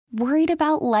Worried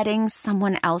about letting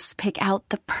someone else pick out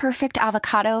the perfect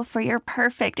avocado for your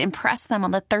perfect impress them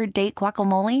on the third date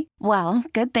guacamole? Well,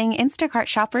 good thing Instacart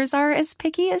shoppers are as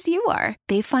picky as you are.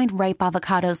 They find ripe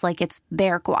avocados like it's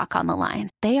their guac on the line.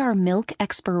 They are milk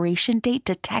expiration date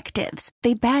detectives.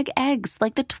 They bag eggs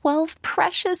like the 12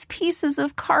 precious pieces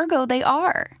of cargo they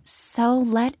are. So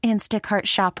let Instacart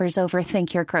shoppers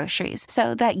overthink your groceries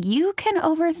so that you can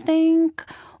overthink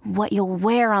what you'll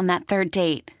wear on that third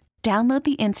date. Download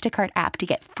the Instacart app to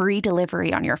get free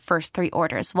delivery on your first 3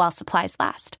 orders while supplies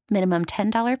last. Minimum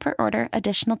 $10 per order.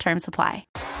 Additional terms apply.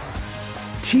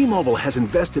 T-Mobile has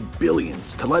invested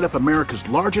billions to light up America's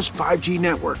largest 5G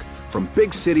network, from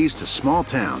big cities to small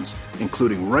towns,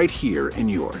 including right here in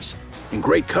yours. And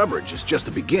great coverage is just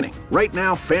the beginning. Right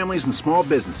now, families and small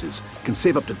businesses can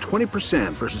save up to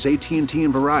 20% versus AT&T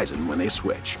and Verizon when they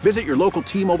switch. Visit your local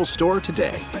T-Mobile store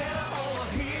today.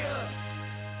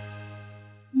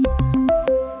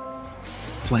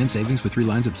 Plan savings with 3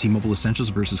 lines of T-Mobile Essentials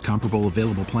versus comparable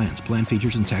available plans. Plan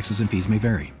features and taxes and fees may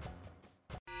vary.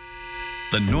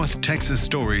 The North Texas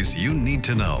stories you need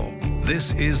to know.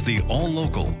 This is the All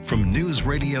Local from News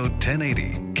Radio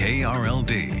 1080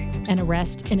 KRLD. An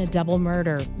arrest in a double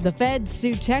murder. The feds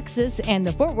sue Texas, and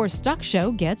the Fort Worth Stock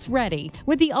Show gets ready.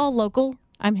 With the All Local,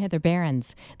 I'm Heather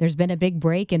Behrens. There's been a big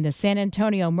break in the San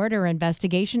Antonio murder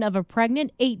investigation of a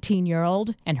pregnant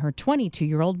 18-year-old and her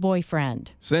 22-year-old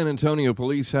boyfriend. San Antonio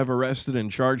police have arrested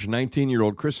and charged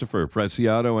 19-year-old Christopher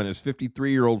Preciado and his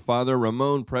 53-year-old father,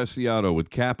 Ramon Preciado, with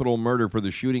capital murder for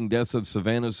the shooting deaths of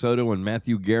Savannah Soto and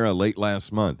Matthew Guerra late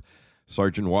last month.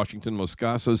 Sergeant Washington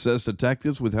Moscaso says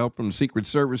detectives, with help from Secret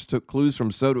Service, took clues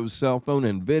from Soto's cell phone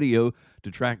and video to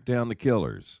track down the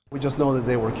killers. We just know that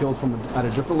they were killed at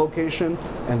a different location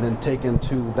and then taken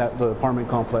to the apartment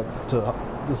complex to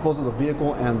dispose of the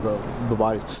vehicle and the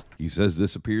bodies. He says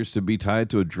this appears to be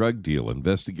tied to a drug deal.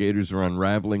 Investigators are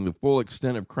unraveling the full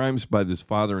extent of crimes by this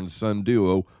father and son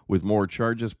duo, with more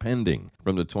charges pending.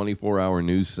 From the 24-hour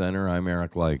News Center, I'm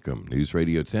Eric Lycum, News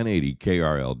Radio 1080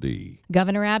 KRLD.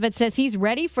 Governor Abbott says he's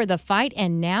ready for the fight,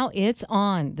 and now it's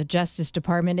on. The Justice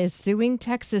Department is suing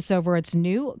Texas over its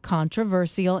new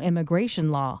controversial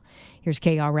immigration law. Here's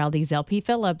KRLD's LP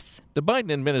Phillips. The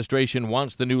Biden administration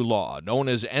wants the new law, known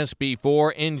as SB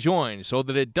 4, enjoined so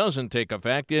that it doesn't take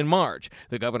effect in March.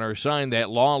 The governor signed that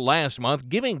law last month,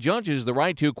 giving judges the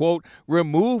right to, quote,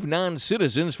 remove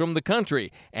non-citizens from the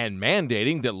country and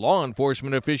mandating that law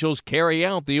enforcement officials carry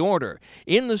out the order.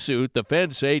 In the suit, the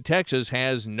feds say Texas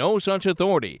has no such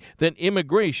authority, that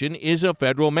immigration is a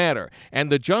federal matter,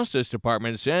 and the Justice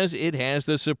Department says it has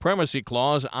the supremacy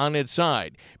clause on its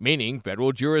side, meaning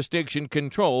federal jurisdiction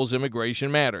controls immigration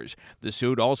matters. The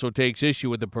suit also takes issue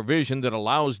with the provision that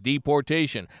allows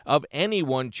deportation of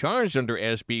anyone charged under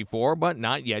SB 4 but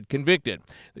not yet convicted.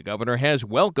 The governor has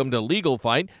welcomed a legal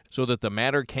fight so that the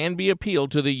matter can be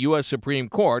appealed to the U.S. Supreme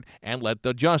Court and let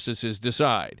the justices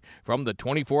decide. From the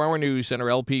 24-hour News Center,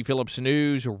 LP Phillips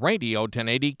News Radio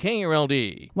 1080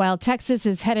 KRLD. While Texas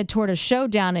is headed toward a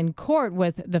showdown in court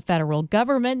with the federal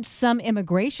government, some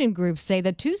immigration groups say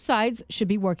the two sides should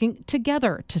be working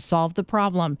together to solve the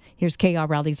problem. Here's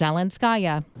KRLD's Alan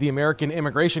Skaya. The American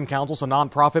Immigration Council is a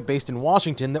nonprofit based in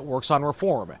Washington that works on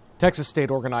reform. Texas state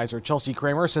organizer Chelsea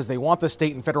Kramer says they want the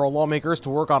state and federal lawmakers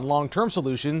to work on long-term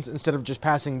solutions instead of just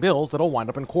passing bills that'll wind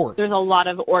up in court. There's a lot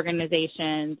of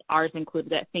organizations, ours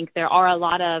included, that think there are a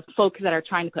lot of folks that are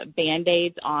trying to put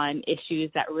Band-Aids on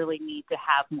issues that really need to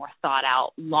have more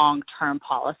thought-out long-term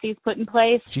policies put in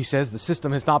place. She says the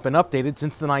system has not been updated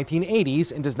since the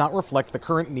 1980s and does not reflect the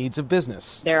current needs of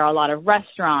business. There are a lot of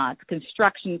restaurants,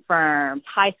 construction firms,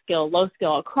 high-skill,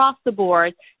 low-skill, across the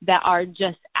board that are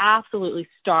just absolutely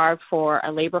starved for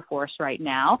a labor force right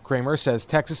now. Kramer says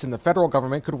Texas and the federal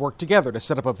government could work together to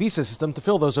set up a visa system to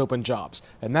fill those open jobs,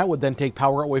 and that would then take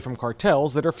power away from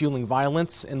cartels that are fueling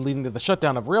violence and leading to the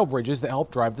shutdown of rail bridges that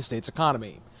help drive the state's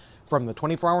economy. From the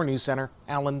 24-hour News Center,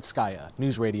 Alan Skaya,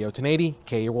 News Radio 1080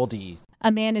 KRLD.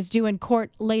 A man is due in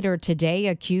court later today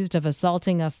accused of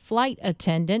assaulting a flight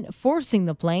attendant, forcing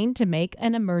the plane to make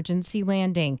an emergency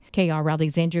landing.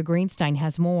 KRLD's Andrew Greenstein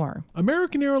has more.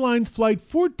 American Airlines Flight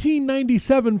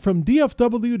 1497 from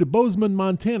DFW to Bozeman,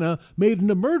 Montana, made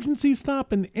an emergency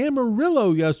stop in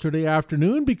Amarillo yesterday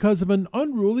afternoon because of an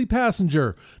unruly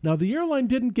passenger. Now, the airline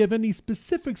didn't give any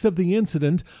specifics of the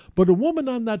incident, but a woman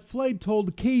on that flight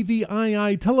told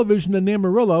KVII television in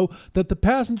Amarillo that the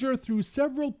passenger threw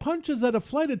several punches at a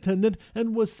flight attendant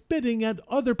and was spitting at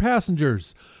other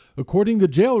passengers. According to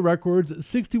jail records,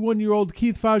 61-year-old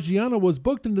Keith Fagiano was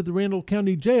booked into the Randall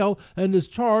County Jail and is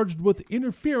charged with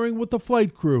interfering with the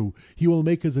flight crew. He will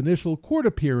make his initial court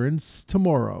appearance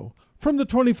tomorrow. From the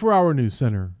 24-hour News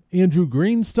Center, Andrew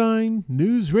Greenstein,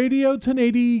 News Radio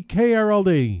 1080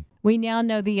 KRLD. We now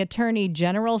know the Attorney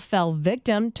General fell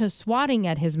victim to swatting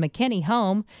at his McKinney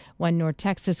home. One North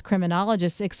Texas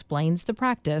criminologist explains the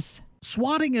practice.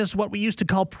 Swatting is what we used to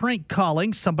call prank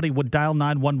calling. Somebody would dial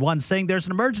 911 saying there's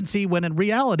an emergency when in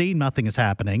reality nothing is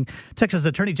happening. Texas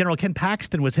Attorney General Ken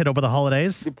Paxton was hit over the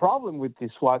holidays. The problem with the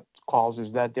SWAT calls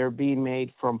is that they're being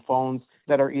made from phones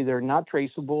that are either not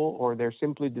traceable or they're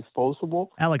simply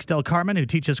disposable. Alex Del Carmen, who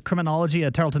teaches criminology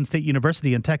at Tarleton State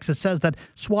University in Texas, says that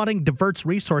swatting diverts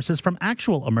resources from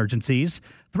actual emergencies.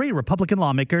 3 Republican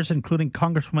lawmakers, including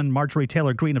Congresswoman Marjorie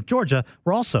Taylor Greene of Georgia,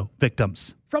 were also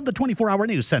victims. From the 24-Hour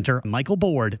News Center, Michael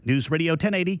Board, News Radio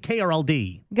 1080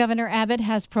 KRLD. Governor Abbott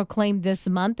has proclaimed this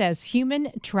month as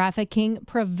Human Trafficking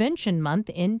Prevention Month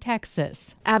in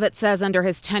Texas. Abbott says under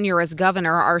his tenure as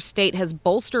governor, our state has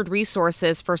bolstered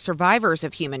resources for survivors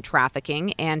of human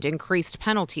trafficking and increased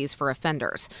penalties for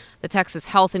offenders. The Texas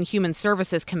Health and Human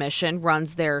Services Commission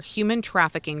runs their Human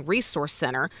Trafficking Resource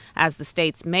Center as the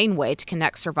state's main way to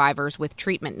connect survivors with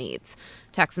treatment needs.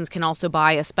 Texans can also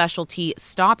buy a specialty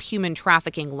Stop Human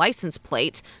Trafficking license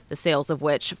plate, the sales of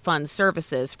which fund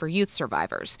services for youth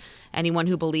survivors. Anyone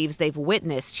who believes they've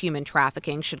witnessed human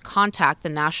trafficking should contact the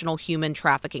National Human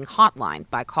Trafficking Hotline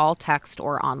by call, text,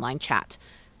 or online chat.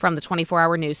 From the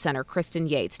 24-Hour News Center, Kristen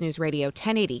Yates, News Radio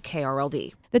 1080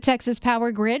 KRLD. The Texas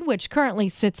Power Grid, which currently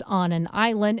sits on an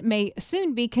island, may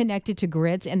soon be connected to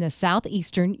grids in the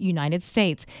southeastern United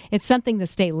States. It's something the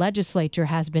state legislature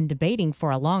has been debating for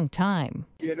a long time.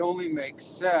 It only makes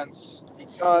sense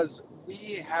because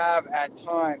we have at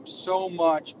times so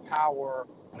much power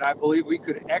that I believe we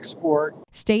could export.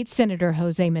 State Senator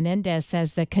Jose Menendez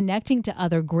says that connecting to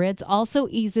other grids also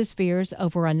eases fears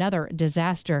over another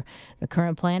disaster. The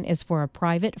current plan is for a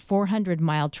private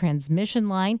 400-mile transmission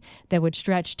line that would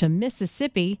stretch to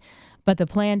Mississippi, but the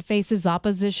plan faces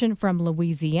opposition from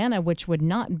Louisiana, which would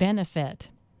not benefit.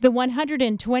 The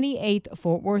 128th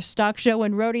Fort Worth Stock Show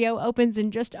and Rodeo opens in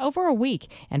just over a week,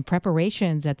 and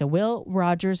preparations at the Will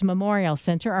Rogers Memorial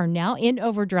Center are now in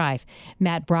overdrive.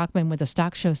 Matt Brockman with the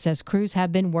Stock Show says crews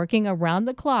have been working around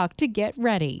the clock to get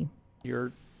ready.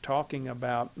 You're talking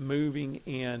about moving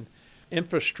in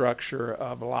infrastructure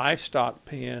of livestock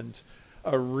pens,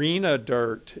 arena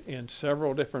dirt in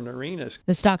several different arenas.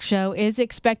 The Stock Show is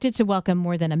expected to welcome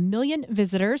more than 1 million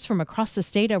visitors from across the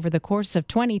state over the course of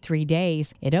 23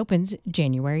 days. It opens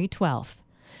January 12th.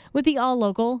 With the All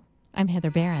Local, I'm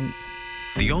Heather Behrens.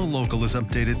 The All Local is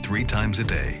updated 3 times a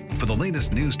day. For the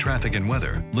latest news, traffic, and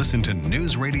weather, listen to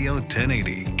News Radio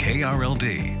 1080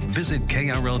 KRLD. Visit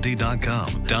KRLD.com,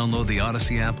 download the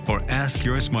Odyssey app, or ask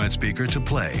your smart speaker to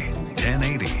play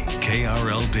 1080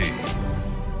 KRLD.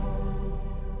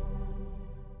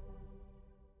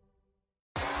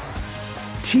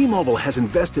 T-Mobile has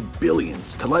invested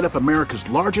billions to light up America's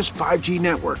largest 5G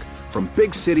network, from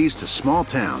big cities to small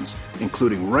towns,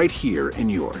 including right here in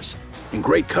yours. And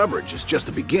great coverage is just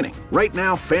the beginning. Right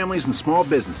now, families and small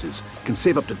businesses can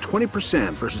save up to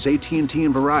 20% versus AT&T and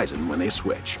Verizon when they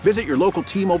switch. Visit your local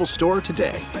T-Mobile store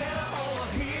today.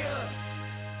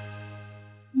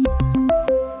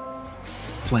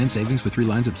 Plan savings with 3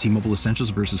 lines of T-Mobile Essentials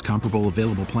versus comparable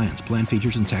available plans. Plan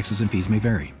features and taxes and fees may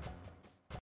vary.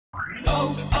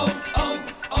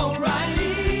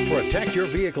 Protect your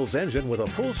vehicle's engine with a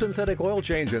full synthetic oil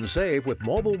change and save with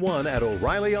Mobil 1 at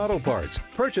O'Reilly Auto Parts.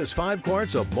 Purchase 5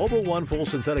 quarts of Mobil 1 full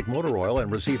synthetic motor oil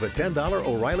and receive a $10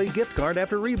 O'Reilly gift card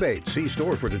after rebate. See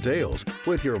store for details.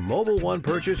 With your Mobil 1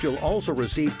 purchase, you'll also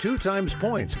receive 2 times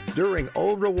points during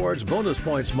O Rewards Bonus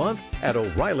Points Month at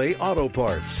O'Reilly Auto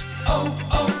Parts.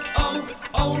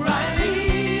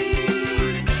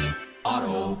 O'Reilly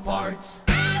Auto Parts.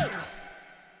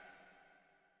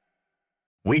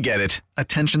 We get it.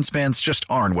 Attention spans just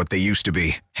aren't what they used to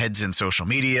be. Heads in social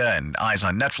media and eyes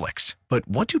on Netflix. But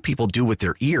what do people do with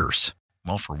their ears?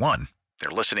 Well, for one, they're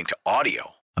listening to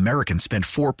audio. Americans spend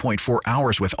 4.4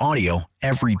 hours with audio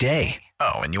every day.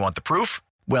 Oh, and you want the proof?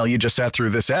 Well, you just sat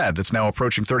through this ad that's now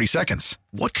approaching 30 seconds.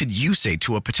 What could you say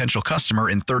to a potential customer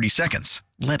in 30 seconds?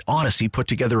 Let Odyssey put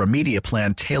together a media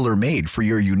plan tailor-made for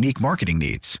your unique marketing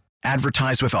needs.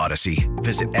 Advertise with Odyssey.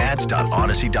 Visit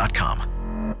ads.odyssey.com.